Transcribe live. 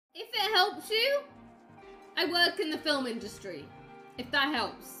If it helps you, I work in the film industry. If that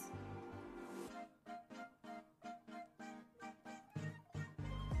helps.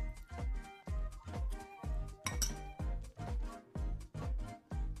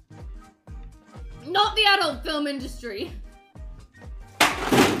 Not the adult film industry.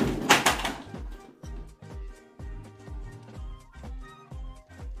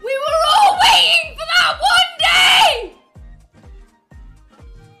 We were all waiting for that one day!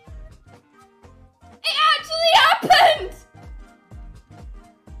 It actually happened!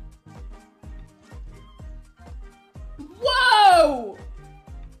 Whoa!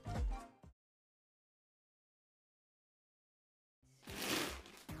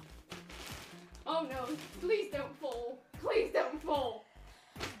 Oh no, please don't fall. Please don't fall.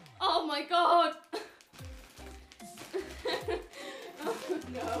 Oh my god. Oh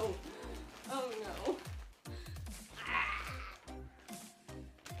no. Oh no.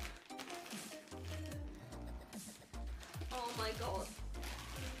 Oh my god.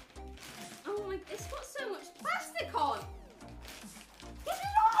 Oh my, it's got so much plastic on. Get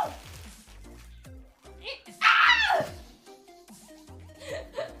it off! Ah!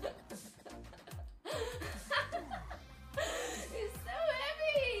 It's so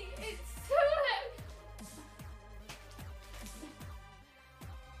heavy! It's so heavy!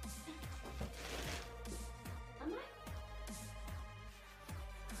 Am I?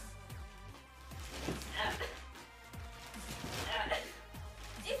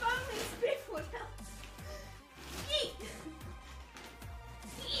 If only Sniff would help. Yeet!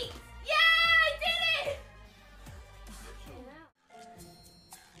 Yeet! Yeah, I did it! Fucking hell.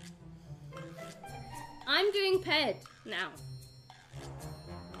 I'm doing PED now.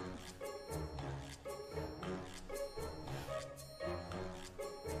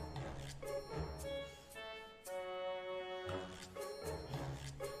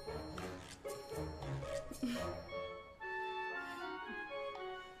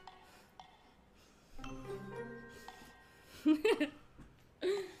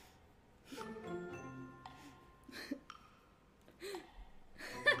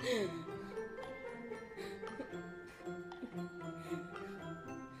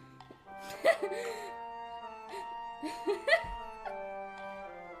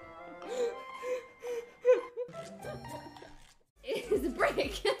 It's a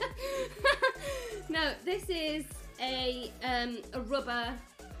brick. No, this is a rubber.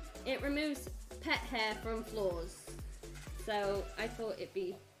 It removes pet hair from floors. So I thought it'd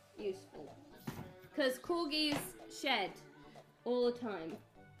be useful. Because corgis shed all the time.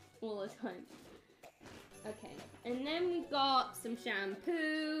 All the time. Okay, and then we got some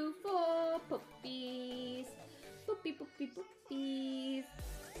shampoo for puppies. Puppy, puppy, puppies.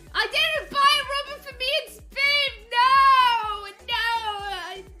 I didn't buy a rubber for me and Spin! No! No!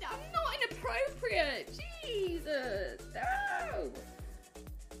 I'm not inappropriate! Jesus! No!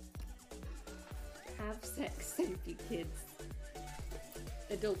 Have sex safe, kids.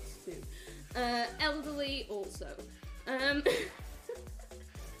 Adults too. Elderly also.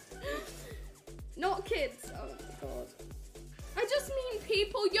 Not kids. Oh my god. I just mean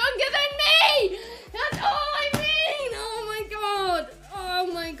people younger than me! That's all I mean! Oh my god! Oh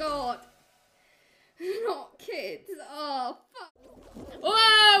my god. Not kids. Oh fuck.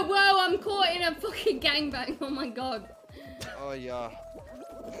 Whoa, whoa, I'm caught in a fucking gangbang. Oh my god. Oh yeah.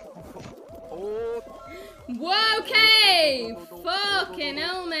 Oh. Whoa, okay! Fucking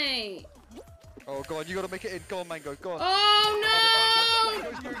hell, mate. Oh god, you gotta make it in. Go on, Mango, go on. Oh no!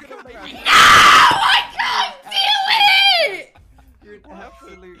 No! I can't deal with it! You're an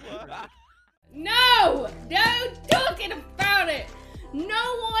absolute No! No talking about it!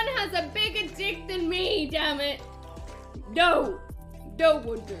 No one has a bigger dick than me, damn it! No! No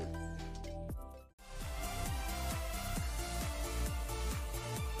one does.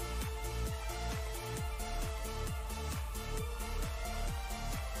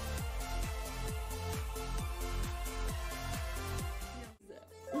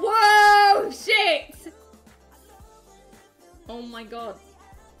 Whoa! Shit! Oh my god.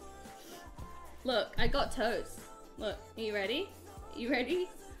 Look, I got toes. Look, are you ready? You ready?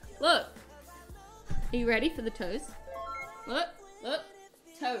 Look. Are you ready for the toes? Look, look.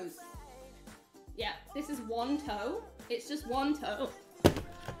 Toes. Yeah, this is one toe. It's just one toe.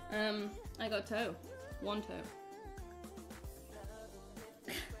 I got a toe. One toe.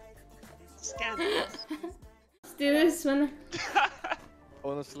 Scandalous. Let's do this one.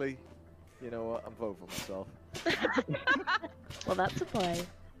 Honestly, you know what? I'm voting for myself. Well, that's a play.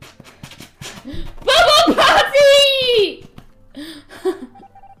 Bubble party!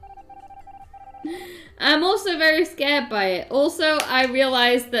 I'm also very scared by it. Also, I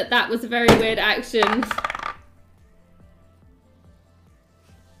realized that that was a very weird action.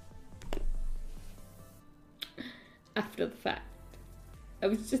 After the fact. I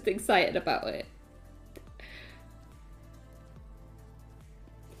was just excited about it.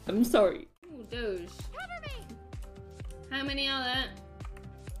 I'm sorry. Ooh, Doge. Cover me. How many are there?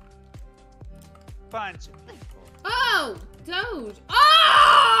 Bunch. Oh! Doge.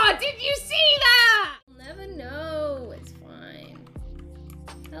 Oh! Did you see that? I'll never know. It's fine.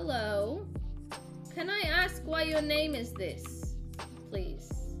 Hello. Can I ask why your name is this? Please.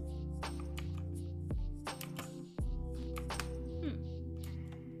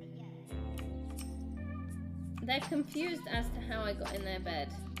 They're confused as to how I got in their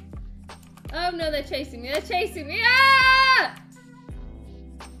bed. Oh no, they're chasing me. They're chasing me. Ah!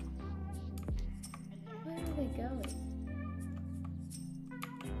 Where are they going?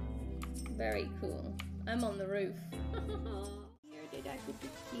 Very cool. I'm on the roof. Where did I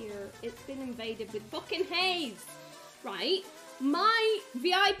disappear? It's been invaded with fucking haze. Right? My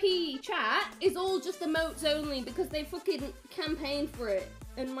VIP chat is all just emotes only because they fucking campaigned for it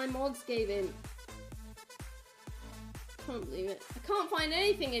and my mods gave in. Can't believe it. I can't find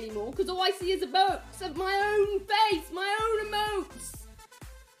anything anymore because all I see is emotes of my own face, my own emotes.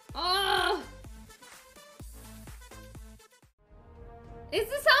 Ah! Is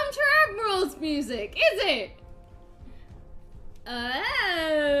this Armchair Admirals music? Is it?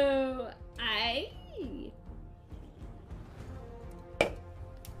 Oh,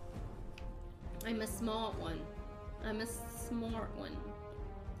 I'm a smart one. I'm a smart one.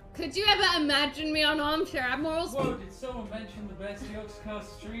 Could you ever imagine me on Armchair Admirals? Whoa, did someone mention the best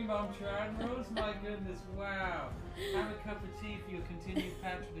Yogscast stream, Armchair Admirals? My goodness, wow. Have a cup of tea for your continued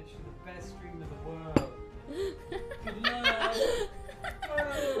patronage to the best stream in the world. Good luck.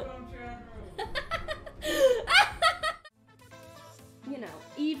 Oh, Armchair Admirals. You know,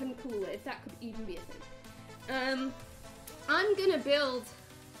 even cooler, if that could even be a thing. I'm gonna build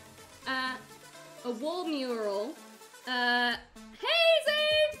a wall mural. Hazing!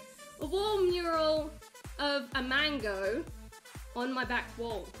 A wall mural of a mango on my back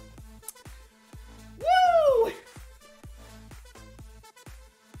wall. Woo!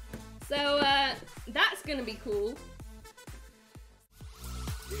 So, that's gonna be cool.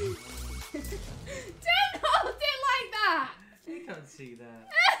 Don't hold it like that! You can't see that.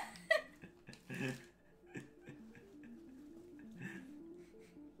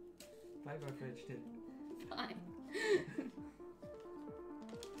 Bye bye, French tip. Fine.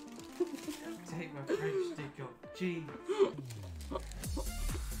 Take my French stick off. Gee.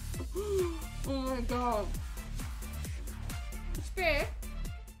 Oh my god. Fair.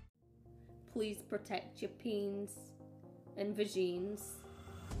 Please protect your peens and vagines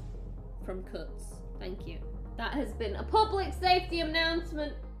from cuts. Thank you. That has been a public safety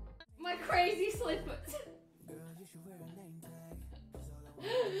announcement. My crazy slippers.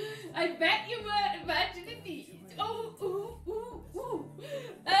 I bet you weren't imagining these. Oh, ooh, ooh, ooh.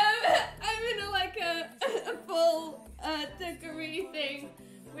 I'm in a full dungaree thing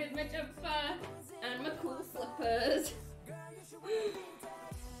with my jumper and my cool slippers.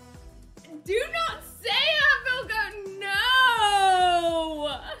 Do not say that, Vilgo.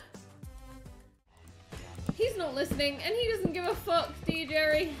 No! He's not listening and he doesn't give a fuck, do you,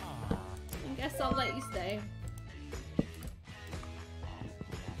 Jerry? I guess I'll let you stay.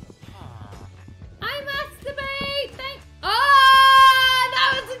 I masturbate! Oh, that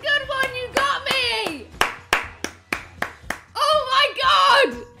was a good one! You got me! Oh my god!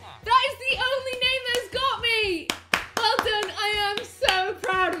 That is the only name that's got me! Well done, I am so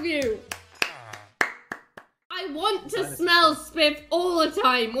proud of you! I want to smell Spiff all the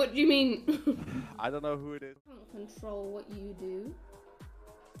time, what do you mean? I don't know who it is. I can't control what you do.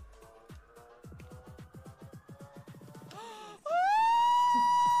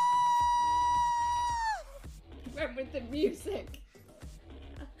 With the music.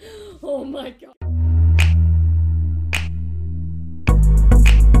 Oh my god.